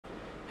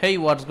Hey,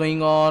 what's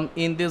going on?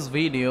 In this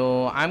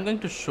video I'm going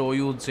to show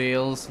you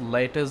Zales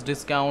latest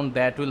discount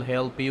that will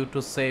help you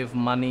to save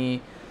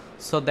money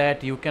so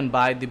that you can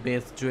buy the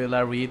best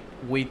jewelry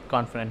with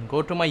confidence.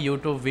 Go to my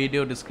YouTube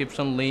video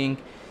description link.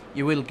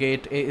 You will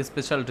get a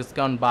special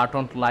discount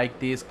button like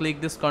this.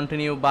 Click this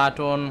continue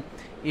button.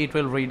 It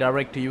will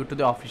redirect you to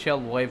the official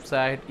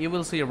website. You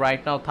will see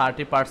right now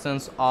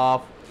 30%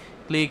 off.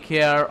 Click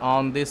here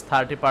on this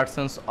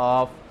 30%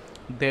 off.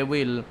 They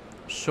will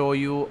show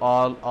you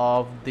all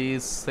of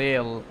this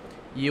sale.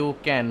 You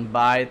can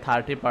buy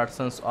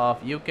 30% off.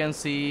 You can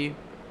see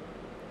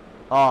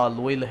all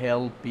will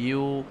help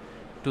you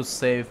to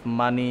save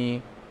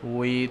money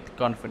with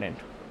confidence.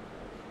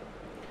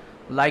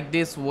 Like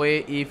this way,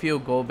 if you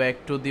go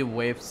back to the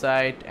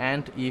website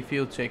and if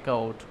you check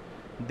out,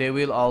 they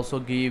will also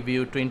give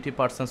you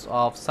 20%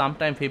 off,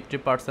 sometimes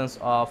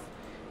 50% off,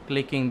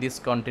 clicking this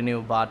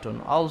continue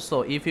button.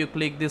 Also, if you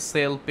click this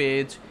sale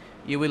page,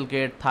 you will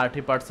get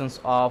 30%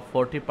 off,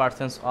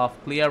 40% off,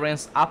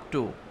 clearance up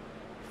to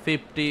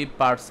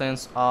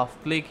 50%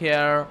 off. Click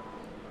here.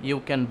 You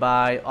can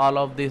buy all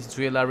of this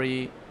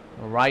jewelry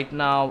right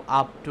now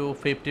up to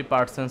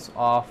 50%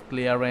 off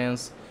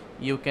clearance.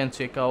 You can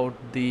check out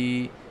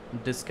the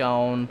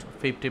discount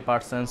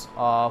 50%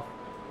 off,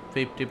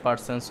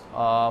 50%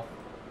 off,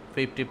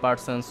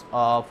 50%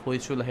 off,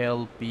 which will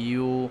help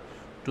you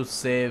to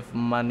save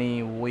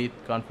money with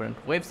confidence.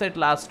 Website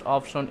last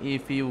option,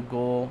 if you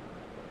go,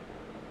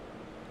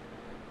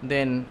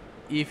 then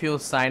if you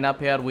sign up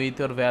here with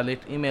your valid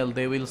email,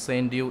 they will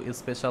send you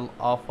special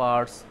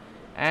offers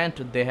and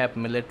they have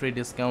military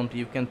discount.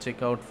 You can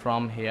check out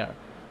from here.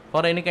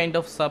 For any kind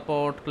of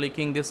support,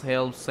 clicking this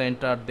help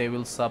center, they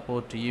will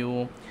support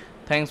you.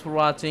 Thanks for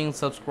watching.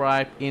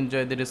 Subscribe,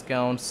 enjoy the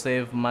discount,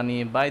 save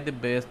money, buy the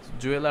best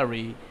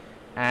jewelry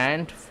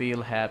and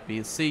feel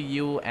happy. See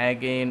you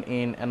again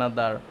in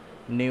another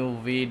new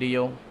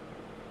video.